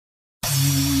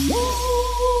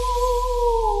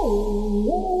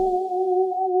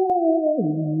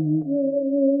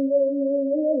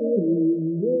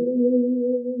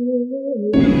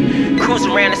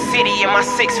city in my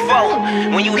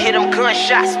 6'4". When you hear them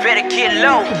gunshots, better get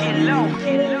low.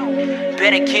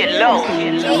 Better get low.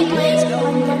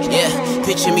 Yeah,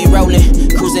 picture me rolling,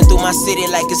 cruising through my city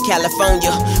like it's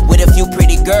California, with a few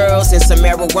pretty girls and some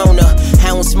marijuana.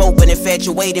 I don't smoke but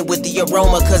infatuated with the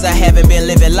aroma, cause I haven't been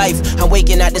living life. I'm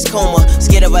waking out this coma,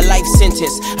 scared of a life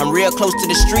sentence. I'm real close to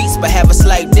the streets but have a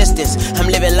slight distance. I'm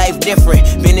living life different,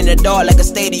 been in the dark like a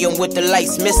stadium with the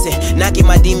lights missing. Knocking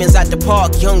my demons out the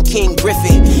park, young King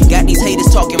Griffin. Got these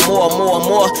haters talking more and more and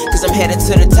more, cause I'm headed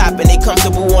to the top and they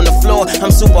comfortable on the floor.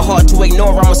 I'm super hard to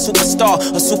ignore, I'm a superstar,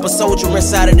 a super soldier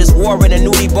inside of this war in a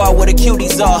nudie bar where the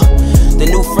cuties are. The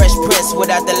new Fresh Prince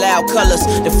without the loud colors,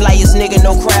 the flyest nigga,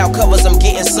 no crowd covers. I'm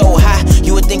getting so high,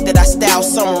 you would think that I style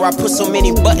summer. I put so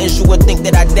many buttons, you would think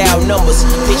that I dial numbers.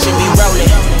 Picture me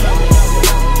rolling.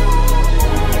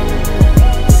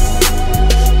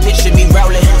 Picture me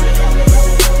rolling.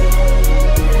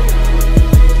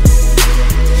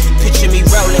 Picture me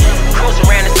rolling. Cruise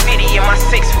around the city in my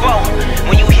 6'4".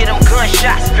 When you hear them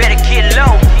gunshots, better get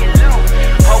low.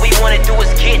 All we wanna do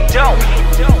is get dope.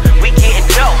 We getting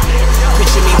dope.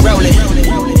 Picture me rolling.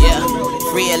 Yeah,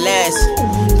 free at last.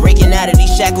 Breaking out of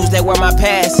these shackles that were my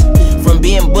past. From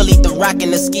being bullied to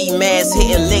rocking the ski mask,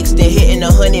 hitting licks, then hitting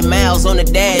 100 miles on the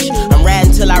dash. I'm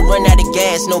riding till I run out of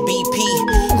gas, no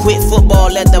BP. Quit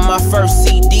football after my first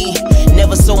CD.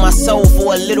 Never sold my soul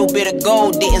for a little bit of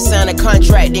gold. Didn't sign a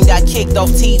contract, then got kicked off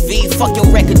TV. Fuck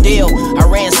your record deal. I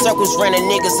ran circles, running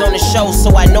niggas on the show,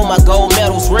 so I know my gold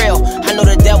medal's real. I know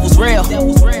the devil's real.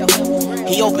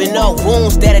 He opened up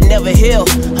wounds that'll never heal.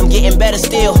 I'm getting better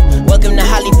still. Welcome to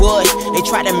Hollywood. They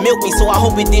try to milk me, so I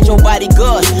hope it did your body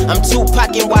good. I'm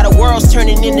Tupac'ing while the world's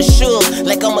turning into Suge.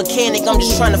 Like a mechanic, I'm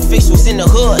just trying to fix what's in the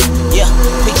hood. Yeah,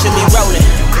 picture me rolling.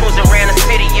 Cruising around the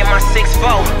city in my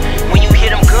 6'4". When you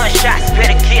hear them gunshots,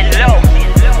 better get low.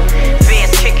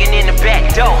 Fans kicking in the back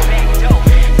door.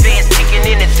 Fans kicking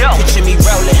in the door. Picture me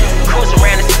rolling. Cruising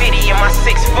around the city in my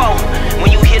 6'4".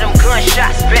 When you hear them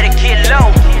gunshots, better get low.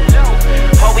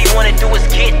 All we wanna do is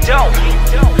get dope.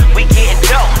 We getting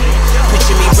dope.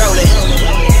 Picture me rolling.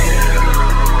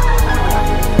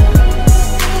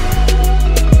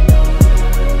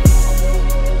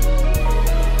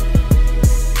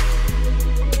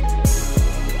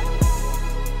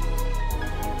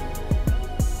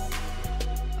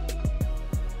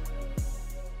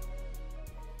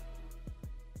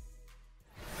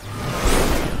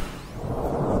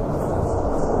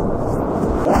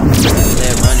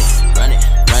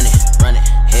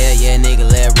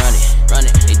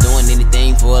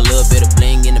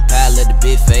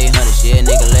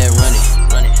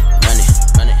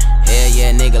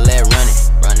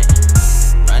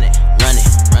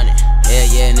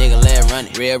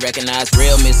 Real recognize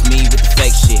real, miss me with the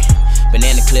fake shit.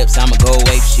 Banana clips, I'ma go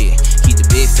ape shit. Keep the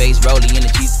big face rolling in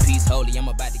the Jesus piece holy.